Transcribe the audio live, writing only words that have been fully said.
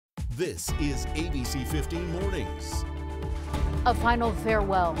This is ABC15 Mornings. A final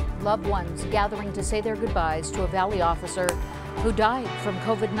farewell. Loved ones gathering to say their goodbyes to a Valley officer who died from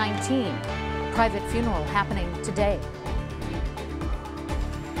COVID-19. Private funeral happening today.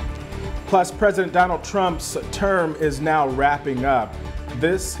 Plus, President Donald Trump's term is now wrapping up.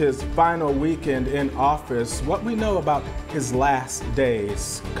 This his final weekend in office. What we know about his last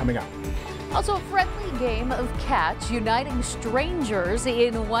days coming up. Also, a friendly game of catch uniting strangers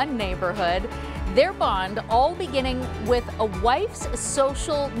in one neighborhood. Their bond all beginning with a wife's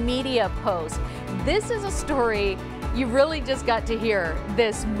social media post. This is a story you really just got to hear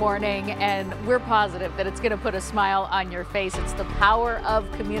this morning, and we're positive that it's going to put a smile on your face. It's the power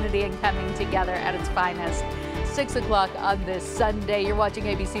of community and coming together at its finest. 6 o'clock on this Sunday. You're watching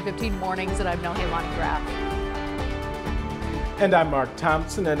ABC 15 Mornings, and I'm Nohey Graff. And I'm Mark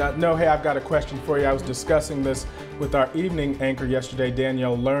Thompson, and Nohey, I've got a question for you. I was discussing this with our evening anchor yesterday,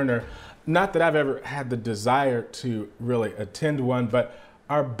 Danielle Lerner. Not that I've ever had the desire to really attend one, but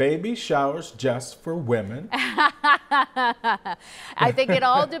are baby showers just for women? I think it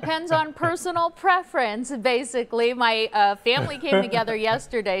all depends on personal preference, basically. My family came together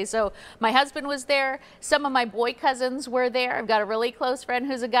yesterday, so my husband was there. Some of my boy cousins were there. I've got a really close friend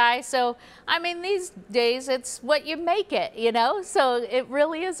who's a guy. So, I mean, these days, it's what you make it, you know? So it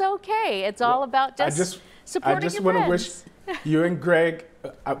really is okay. It's all about just supporting your friends. I just want to wish you and Greg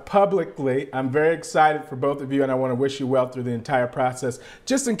publicly, I'm very excited for both of you, and I want to wish you well through the entire process.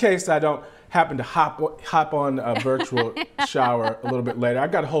 Just in case I don't happen to hop on a virtual shower a little bit later.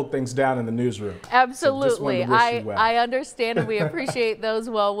 I've got to hold things down in the newsroom. Absolutely. So I understand, and we appreciate those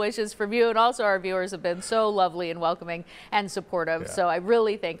well wishes from you, and also our viewers have been so lovely and welcoming and supportive. So I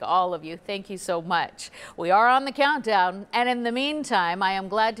really thank all of you. Thank you so much. We are on the countdown, and in the meantime, I am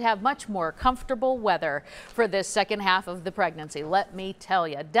glad to have much more comfortable weather for this second half of the pregnancy. Let me tell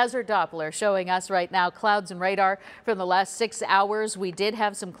you, Desert Doppler showing us right now clouds and radar from the last 6 hours. We did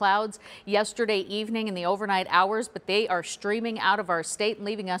have some clouds yesterday evening in the overnight hours, but they are streaming out of our state and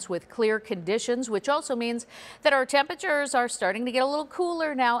leaving us with clear conditions, which also means that our temperatures are starting to get a little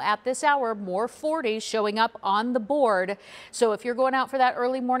cooler now at this hour. More 40s showing up on the board. So if you're going out for that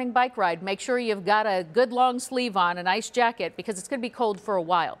early morning bike ride, make sure you've got a good long sleeve on, a nice jacket, because it's going to be cold for a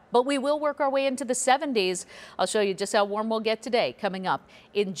while. But we will work our way into the 70s. I'll show you just how warm we'll get today coming up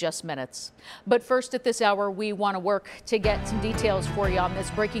in just minutes. But first at this hour, we want to work to get some details for you on this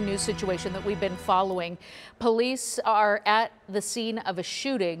breaking news situation that we've been following. Police are at the scene of a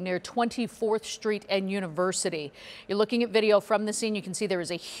shooting near 24th Street and University. You're looking at video from the scene. You can see there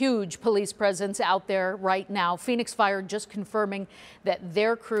is a huge police presence out there right now. Phoenix Fire just confirming that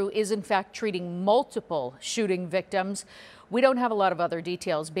their crew is in fact treating multiple shooting victims. We don't have a lot of other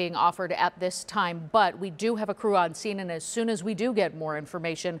details being offered at this time, but we do have a crew on scene, and as soon as we do get more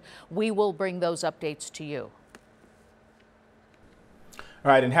information, we will bring those updates to you.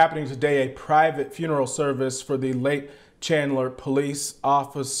 All right, and happening today, a private funeral service for the late Chandler police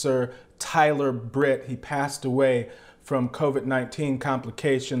officer Tyler Britt. He passed away from COVID-19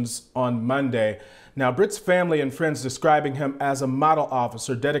 complications on Monday. Now, Britt's family and friends describing him as a model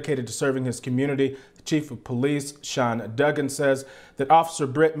officer dedicated to serving his community. The chief of police, Sean Duggan, says that Officer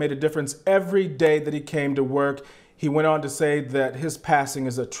Britt made a difference every day that he came to work. He went on to say that his passing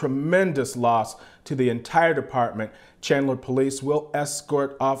is a tremendous loss to the entire department. Chandler Police will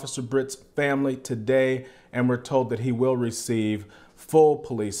escort Officer Britt's family today, and we're told that he will receive full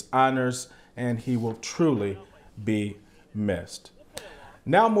police honors, and he will truly be missed.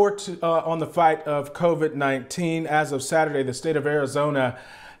 Now more on the fight of COVID-19. As of Saturday, the state of Arizona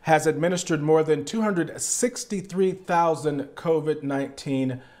has administered more than 263,000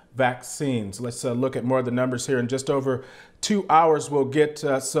 COVID-19 vaccines. Let's look at more of the numbers here. In just over 2 hours, we'll get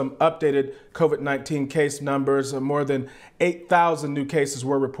some updated COVID-19 case numbers. More than 8,000 new cases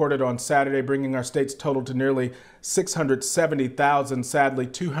were reported on Saturday, bringing our state's total to nearly 670,000. Sadly,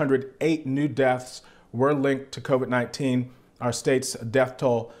 208 new deaths were linked to COVID-19. Our state's death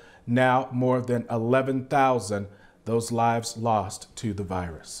toll now more than 11,000. Those lives lost to the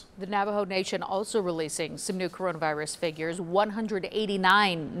virus. The Navajo Nation also releasing some new coronavirus figures,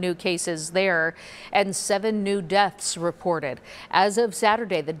 189 new cases there and 7 new deaths reported. As of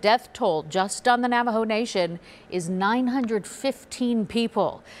Saturday, the death toll just on the Navajo Nation is 915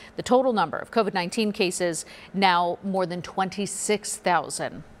 people. The total number of COVID-19 cases now more than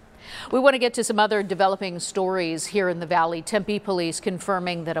 26,000. We want to get to some other developing stories here in the Valley. Tempe police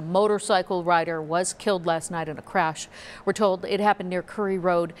confirming that a motorcycle rider was killed last night in a crash. We're told it happened near Curry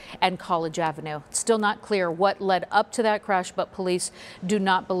Road and College Avenue. It's still not clear what led up to that crash, but police do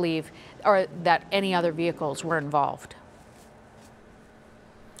not believe that any other vehicles were involved.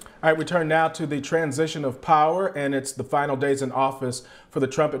 All right, we turn now to the transition of power, and it's the final days in office for the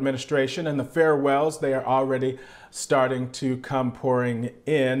Trump administration, and the farewells, they are already starting to come pouring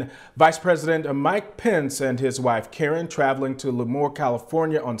in. Vice President Mike Pence and his wife Karen traveling to Lemoore,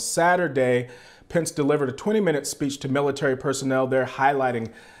 California on Saturday. Pence delivered a 20-minute speech to military personnel there,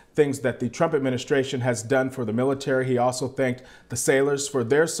 highlighting things that the Trump administration has done for the military. He also thanked the sailors for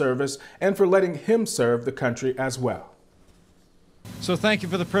their service and for letting him serve the country as well. So thank you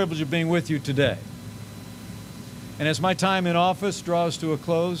for the privilege of being with you today. And as my time in office draws to a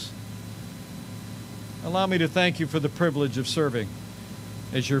close, allow me to thank you for the privilege of serving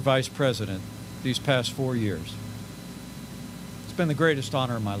as your vice president these past 4 years. It's been the greatest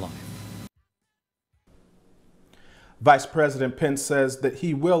honor of my life. Vice President Pence says that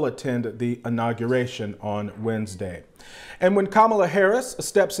he will attend the inauguration on Wednesday. And when Kamala Harris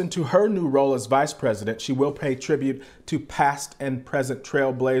steps into her new role as vice president, she will pay tribute to past and present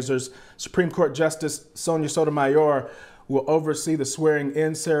trailblazers. Supreme Court Justice Sonia Sotomayor will oversee the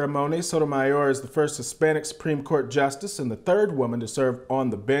swearing-in ceremony. Sotomayor is the first Hispanic Supreme Court justice and the third woman to serve on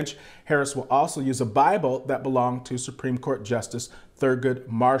the bench. Harris will also use a Bible that belonged to Supreme Court Justice Thurgood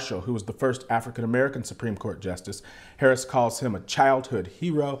Marshall, who was the first African-American Supreme Court justice. Harris calls him a childhood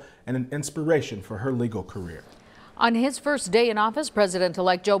hero and an inspiration for her legal career. On his first day in office,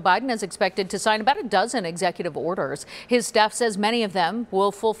 President-elect Joe Biden is expected to sign about a dozen executive orders. His staff says many of them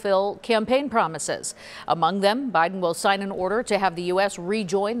will fulfill campaign promises. Among them, Biden will sign an order to have the U.S.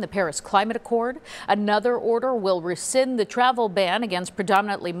 rejoin the Paris Climate Accord. Another order will rescind the travel ban against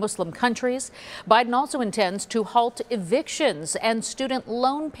predominantly Muslim countries. Biden also intends to halt evictions and student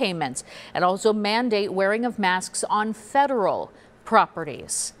loan payments and also mandate wearing of masks on federal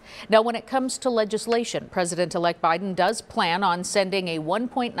properties. Now, when it comes to legislation, President-elect Biden does plan on sending a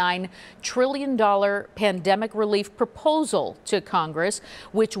 $1.9 trillion pandemic relief proposal to Congress,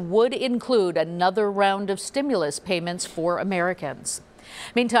 which would include another round of stimulus payments for Americans.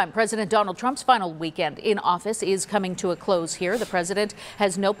 Meantime, President Donald Trump's final weekend in office is coming to a close here. The president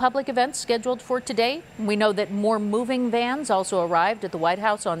has no public events scheduled for today. We know that more moving vans also arrived at the White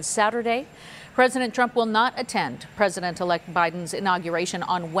House on Saturday. President Trump will not attend President-elect Biden's inauguration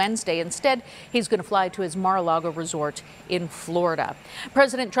on Wednesday. Instead, he's going to fly to his Mar-a-Lago resort in Florida.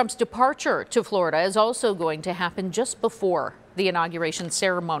 President Trump's departure to Florida is also going to happen just before the inauguration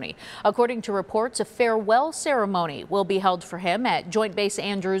ceremony. According to reports, a farewell ceremony will be held for him at Joint Base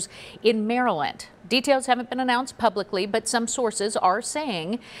Andrews in Maryland. Details haven't been announced publicly, but some sources are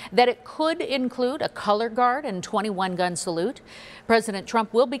saying that it could include a color guard and 21-gun salute. President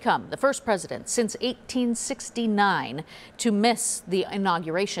Trump will become the first president since 1869 to miss the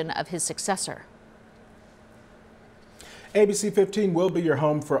inauguration of his successor. ABC 15 will be your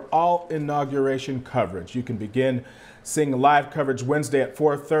home for all inauguration coverage. You can begin seeing live coverage Wednesday at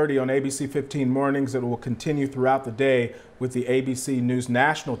 4:30 on ABC 15 Mornings. It will continue throughout the day with the ABC News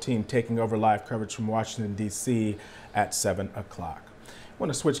national team taking over live coverage from Washington, D.C. at 7 o'clock. I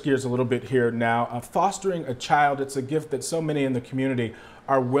want to switch gears a little bit here now. Fostering a child, it's a gift that so many in the community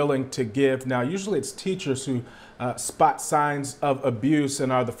are willing to give. Now, usually it's teachers who spot signs of abuse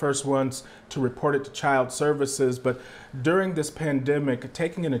and are the first ones to report it to child services. But during this pandemic,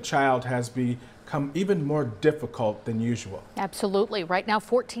 taking in a child has become even more difficult than usual. Absolutely. Right now,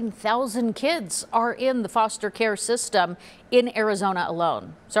 14,000 kids are in the foster care system in Arizona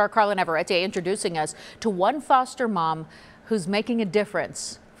alone. Sarah Carla Navarrete introducing us to one foster mom who's making a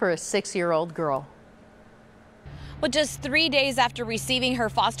difference for a 6-year-old girl. Well, just 3 days after receiving her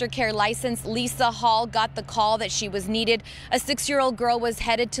foster care license, Lisa Hall got the call that she was needed. A 6-year-old girl was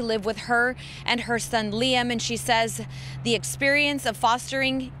headed to live with her and her son Liam, and she says the experience of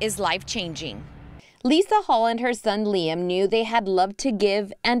fostering is life-changing. Lisa Hall and her son Liam knew they had love to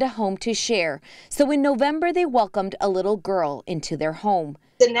give and a home to share. So in November, they welcomed a little girl into their home.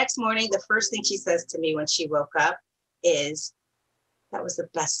 The next morning, the first thing she says to me when she woke up is, "That was the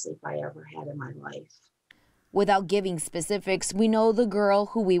best sleep I ever had in my life." Without giving specifics, we know the girl,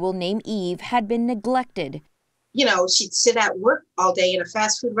 who we will name Eve, had been neglected. You know, she'd sit at work all day in a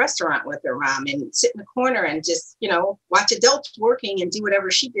fast food restaurant with her mom and sit in the corner and just, watch adults working and do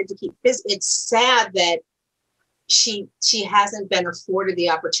whatever she did to keep busy. It's sad that she hasn't been afforded the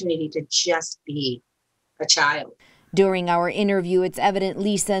opportunity to just be a child. During our interview, it's evident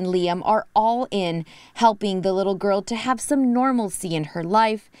Lisa and Liam are all in, helping the little girl to have some normalcy in her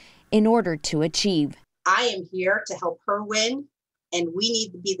life in order to achieve. I am here to help her win, and we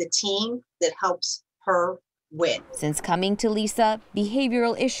need to be the team that helps her win. Since coming to Lisa,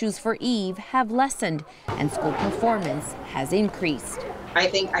 behavioral issues for Eve have lessened and school performance has increased. I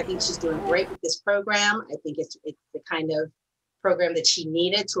think she's doing great with this program. I think it's the kind of program that she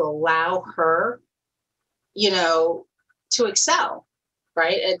needed to allow her, to excel,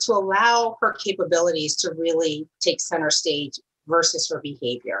 right? And to allow her capabilities to really take center stage versus her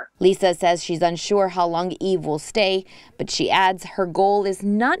behavior. Lisa says she's unsure how long Eve will stay, but she adds her goal is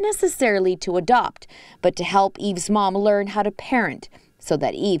not necessarily to adopt, but to help Eve's mom learn how to parent so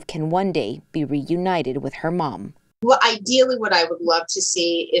that Eve can one day be reunited with her mom. Well, ideally, what I would love to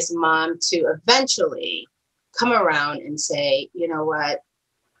see is mom to eventually come around and say, you know what?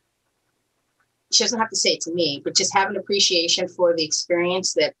 She doesn't have to say it to me, but just have an appreciation for the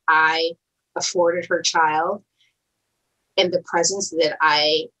experience that I afforded her child and the presence that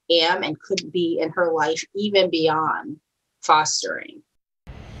I am and could be in her life, even beyond fostering.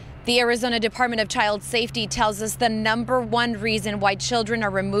 The Arizona Department of Child Safety tells us the #1 reason why children are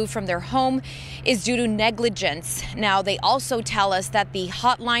removed from their home is due to negligence. Now, they also tell us that the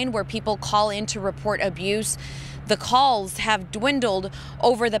hotline where people call in to report abuse, the calls have dwindled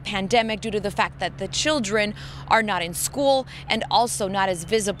over the pandemic due to the fact that the children are not in school and also not as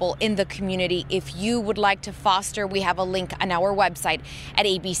visible in the community. If you would like to foster, we have a link on our website at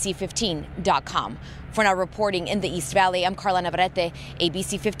ABC15.com. For now, reporting in the East Valley, I'm Carla Navarrete,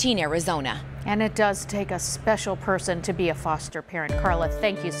 ABC 15 Arizona. And it does take a special person to be a foster parent. Carla,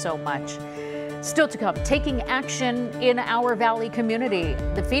 thank you so much. Still to come, taking action in our Valley community.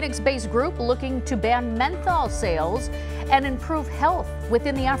 The Phoenix-based group looking to ban menthol sales and improve health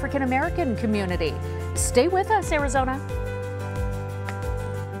within the African American community. Stay with us, Arizona.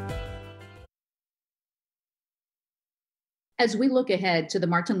 As we look ahead to the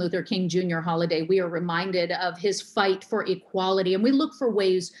Martin Luther King Jr. holiday, we are reminded of his fight for equality, and we look for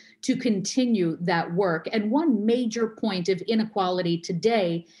ways to continue that work. And one major point of inequality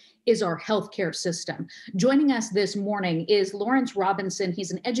today is our healthcare system. Joining us this morning is Lawrence Robinson. He's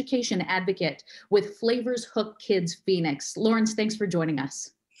an education advocate with Flavors Hook Kids Phoenix. Lawrence, thanks for joining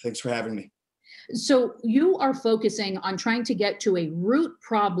us. Thanks for having me. So you are focusing on trying to get to a root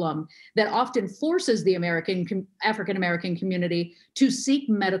problem that often forces the African American community to seek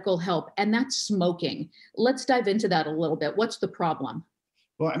medical help, and that's smoking. Let's dive into that a little bit. What's the problem?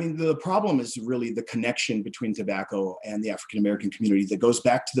 Well, I mean, the problem is really the connection between tobacco and the African American community that goes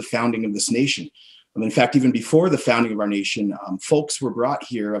back to the founding of this nation. In fact, even before the founding of our nation, folks were brought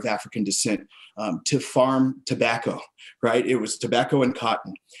here of African descent to farm tobacco, right? It was tobacco and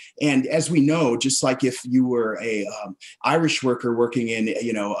cotton. And as we know, just like if you were a Irish worker working in,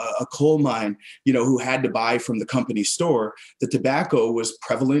 a coal mine, who had to buy from the company store, the tobacco was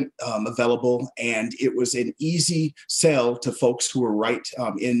prevalent, available, and it was an easy sell to folks who were right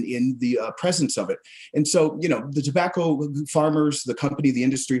in the presence of it. And so, the tobacco farmers, the company, the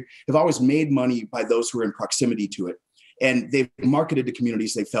industry have always made money by those who are in proximity to it. And they've marketed to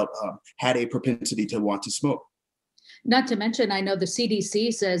communities they felt had a propensity to want to smoke. Not to mention, I know the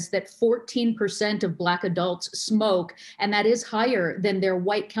CDC says that 14% of Black adults smoke, and that is higher than their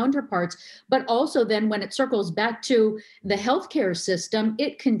white counterparts. But also then when it circles back to the healthcare system,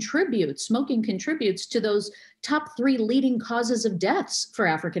 smoking contributes to those top 3 leading causes of deaths for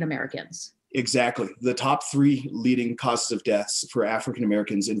African Americans. Exactly. The top 3 leading causes of deaths for African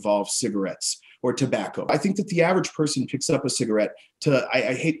Americans involve cigarettes or tobacco. I think that the average person picks up a cigarette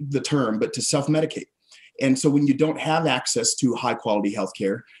I hate the term, but to self-medicate. And so when you don't have access to high quality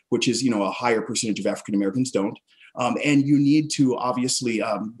healthcare, which is, a higher percentage of African Americans don't, and you need to obviously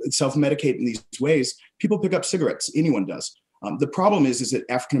self-medicate in these ways, people pick up cigarettes. Anyone does. The problem is that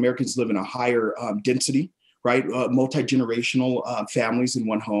African Americans live in a higher density, right? Multi-generational families in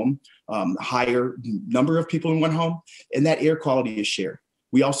one home, higher number of people in one home, and that air quality is shared.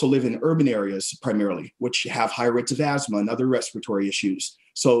 We also live in urban areas primarily, which have higher rates of asthma and other respiratory issues.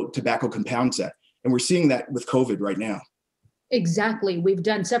 So tobacco compounds that. And we're seeing that with COVID right now. Exactly. We've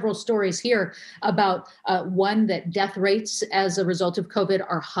done several stories here about one, that death rates as a result of COVID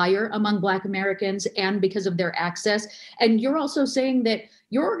are higher among Black Americans and because of their access. And you're also saying that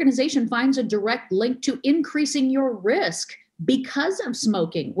your organization finds a direct link to increasing your risk because of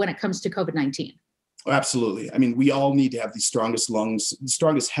smoking when it comes to COVID-19. Absolutely. I mean, we all need to have the strongest lungs, the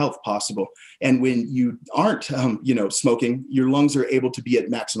strongest health possible. And when you aren't, smoking, your lungs are able to be at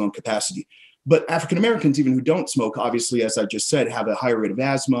maximum capacity. But African Americans, even who don't smoke, obviously, as I just said, have a higher rate of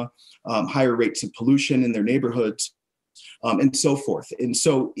asthma, higher rates of pollution in their neighborhoods, and so forth. And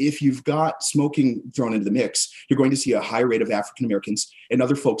so if you've got smoking thrown into the mix, you're going to see a high rate of African Americans and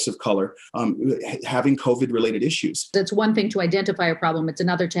other folks of color having COVID-related issues. It's one thing to identify a problem. It's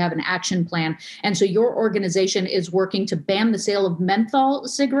another to have an action plan. And so your organization is working to ban the sale of menthol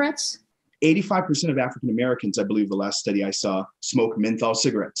cigarettes? 85% of African Americans, I believe the last study I saw, smoke menthol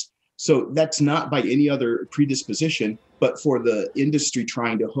cigarettes. So that's not by any other predisposition. but for the industry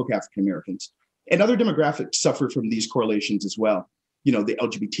trying to hook African Americans. And other demographics suffer from these correlations as well. You know, the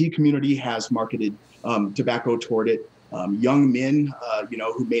LGBT community has marketed tobacco toward it. Young men,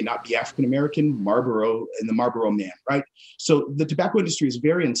 who may not be African American, Marlboro and the Marlboro Man, right? So the tobacco industry is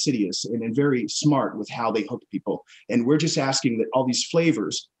very insidious and very smart with how they hook people. And we're just asking that all these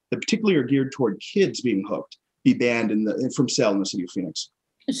flavors that particularly are geared toward kids being hooked be banned from sale in the city of Phoenix.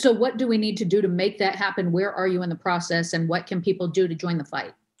 So what do we need to do to make that happen? Where are you in the process, and what can people do to join the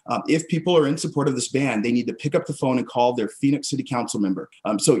fight? If people are in support of this ban, they need to pick up the phone and call their Phoenix City Council member.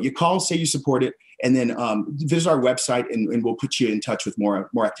 So you call, say you support it, and then visit our website, and we'll put you in touch with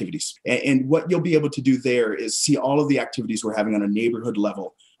more activities. And what you'll be able to do there is see all of the activities we're having on a neighborhood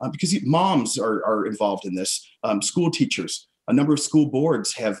level, because moms are involved in this, school teachers. A number of school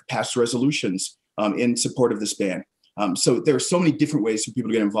boards have passed resolutions in support of this ban. So there are so many different ways for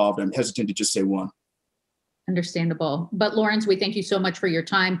people to get involved. I'm hesitant to just say one. Understandable. But Lawrence, we thank you so much for your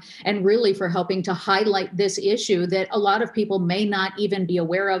time and really for helping to highlight this issue that a lot of people may not even be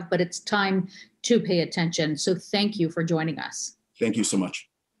aware of, but it's time to pay attention. So thank you for joining us. Thank you so much.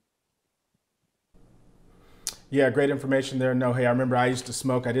 Yeah, great information there. No, hey, I remember I used to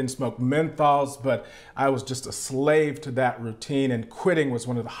smoke. I didn't smoke menthols, but I was just a slave to that routine, and quitting was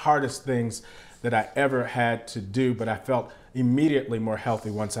one of the hardest things that I ever had to do, but I felt immediately more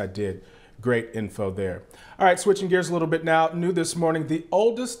healthy once I did. Great info there. All right, switching gears a little bit now. New this morning, the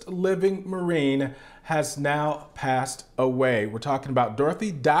oldest living Marine has now passed away. We're talking about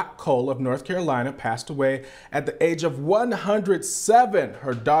Dorothy Dot Cole of North Carolina, passed away at the age of 107.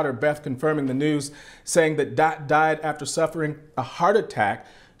 Her daughter Beth confirming the news, saying that Dot died after suffering a heart attack.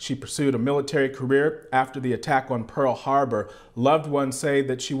 She pursued a military career after the attack on Pearl Harbor. Loved ones say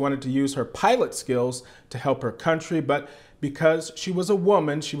that she wanted to use her pilot skills to help her country, but because she was a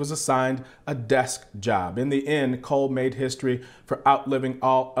woman, she was assigned a desk job. In the end, Cole made history for outliving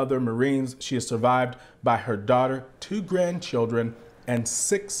all other Marines. She is survived by her daughter, 2 grandchildren, and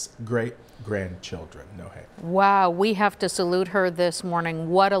 6 great-grandchildren. No hay. Wow, we have to salute her this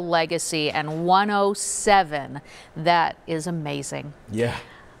morning. What a legacy. And 107, that is amazing. Yeah.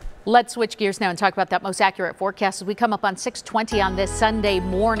 Let's switch gears now and talk about that most accurate forecast as we come up on 6:20 on this Sunday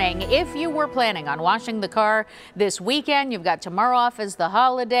morning. If you were planning on washing the car this weekend, you've got tomorrow off as the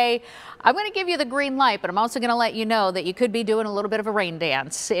holiday. I'm going to give you the green light, but I'm also going to let you know that you could be doing a little bit of a rain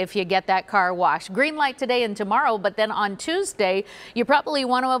dance if you get that car washed. Green light today and tomorrow, but then on Tuesday, you probably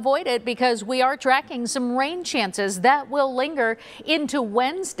want to avoid it because we are tracking some rain chances that will linger into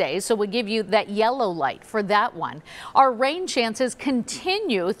Wednesday. So we give you that yellow light for that one. Our rain chances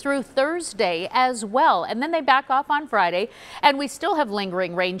continue through Thursday as well, and then they back off on Friday, and we still have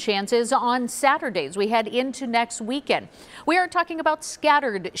lingering rain chances on Saturdays. We head into next weekend. We are talking about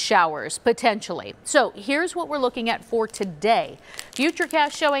scattered showers potentially. So here's what we're looking at for today.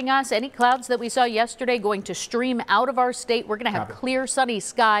 Futurecast showing us any clouds that we saw yesterday going to stream out of our state. We're going to have clear sunny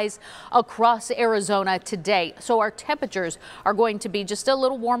skies across Arizona today. So our temperatures are going to be just a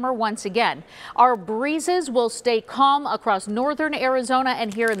little warmer once again. Our breezes will stay calm across northern Arizona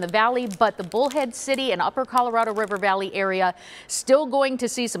and here in the valley, but the Bullhead City and upper Colorado River Valley area still going to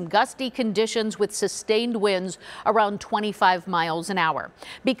see some gusty conditions with sustained winds around 25 miles an hour.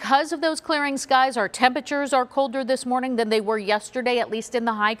 Because of those clearing skies, our temperatures are colder this morning than they were yesterday, at least in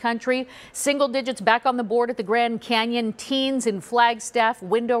the high country. Single digits back on the board at the Grand Canyon, teens in Flagstaff,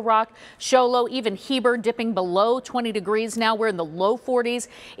 Window Rock, Show Low, even Heber dipping below 20 degrees now. We're in the low 40s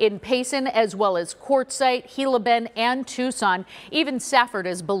in Payson as well as Quartzsite, Gila Bend and Tucson. Even Safford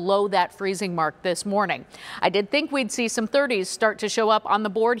is below that freezing mark this morning. I did think we'd see some 30s start to show up on the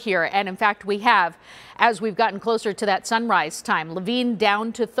board here, and in fact we have as we've gotten closer to that sunrise time. Levine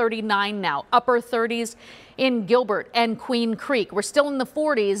down to 39 now, upper 30s in Gilbert and Queen Creek. We're still in the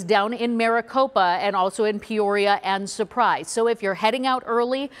 40s down in Maricopa and also in Peoria and Surprise. So if you're heading out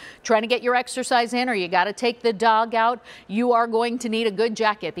early, trying to get your exercise in, or you got to take the dog out, you are going to need a good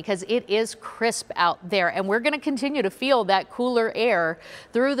jacket because it is crisp out there. And we're going to continue to feel that cooler air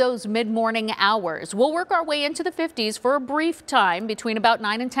through those mid-morning hours. We'll work our way into the 50s for a brief time between about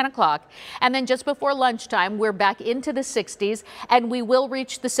 9 and 10 o'clock. And then just before lunchtime, we're back into the 60s and we will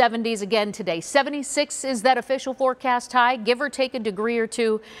reach the 70s again today. 76 is that official forecast high, give or take a degree or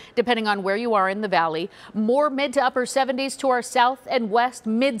two, depending on where you are in the valley. More mid to upper 70s to our south and west,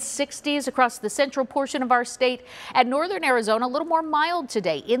 mid 60s across the central portion of our state, and northern Arizona a little more mild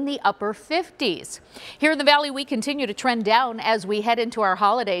today in the upper 50s. Here in the valley, we continue to trend down as we head into our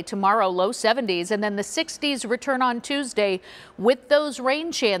holiday tomorrow, low 70s, and then the 60s return on Tuesday with those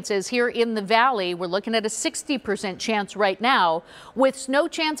rain chances here in the valley. We're looking at a 60% chance right now with snow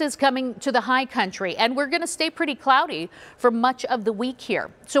chances coming to the high country, and we're going to stay pretty cloudy for much of the week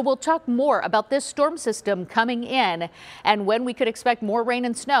here. So we'll talk more about this storm system coming in and when we could expect more rain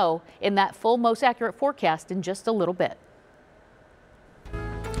and snow in that full, most accurate forecast in just a little bit.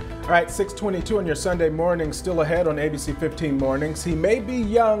 All right, 6:22 on your Sunday morning, still ahead on ABC 15 Mornings. He may be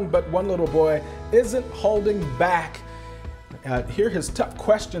young, but one little boy isn't holding back. Hear his tough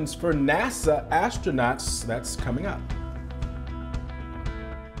questions for NASA astronauts. That's coming up.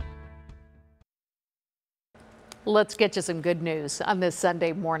 Let's get you some good news on this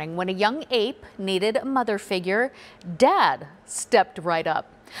Sunday morning. When a young ape needed a mother figure, Dad stepped right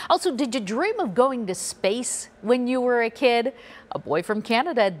up. Also, did you dream of going to space when you were a kid? A boy from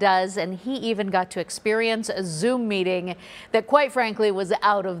Canada does, and he even got to experience a Zoom meeting that, quite frankly, was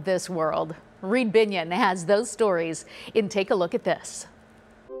out of this world. Reed Binion has those stories in Take a Look at This.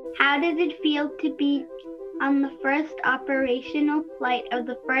 How does it feel to be on the first operational flight of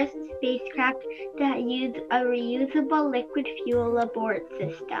the first spacecraft to use a reusable liquid fuel abort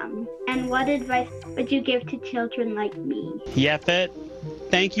system? And what advice would you give to children like me? Yafet,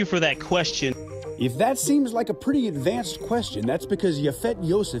 thank you for that question. If that seems like a pretty advanced question, that's because Yafet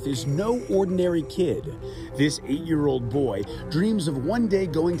Yosef is no ordinary kid. This 8-year-old boy dreams of one day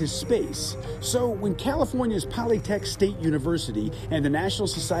going to space. So when California's Polytech State University and the National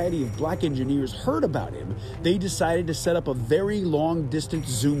Society of Black Engineers heard about him, they decided to set up a very long-distance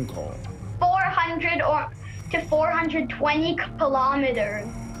Zoom call. 400 to 420 kilometers.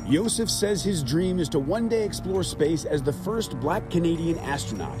 Yosef says his dream is to one day explore space as the first Black Canadian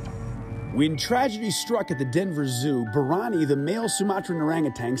astronaut. When tragedy struck at the Denver Zoo, Barani, the male Sumatran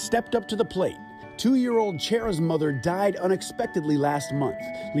orangutan, stepped up to the plate. 2-year-old Chera's mother died unexpectedly last month,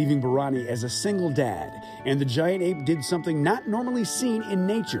 leaving Barani as a single dad. And the giant ape did something not normally seen in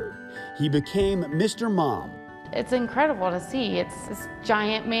nature. He became Mr. Mom. It's incredible to see. It's this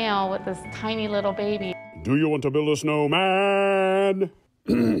giant male with this tiny little baby. Do you want to build a snowman?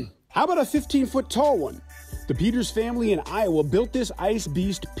 How about a 15-foot tall one? The Peters family in Iowa built this ice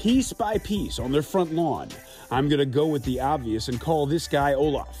beast piece by piece on their front lawn. I'm going to go with the obvious and call this guy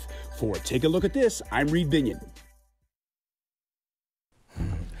Olaf. For Take a Look at This, I'm Reed Binion.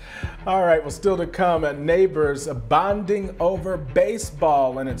 All right, well, still to come, neighbors bonding over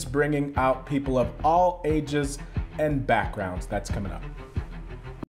baseball, and it's bringing out people of all ages and backgrounds. That's coming up.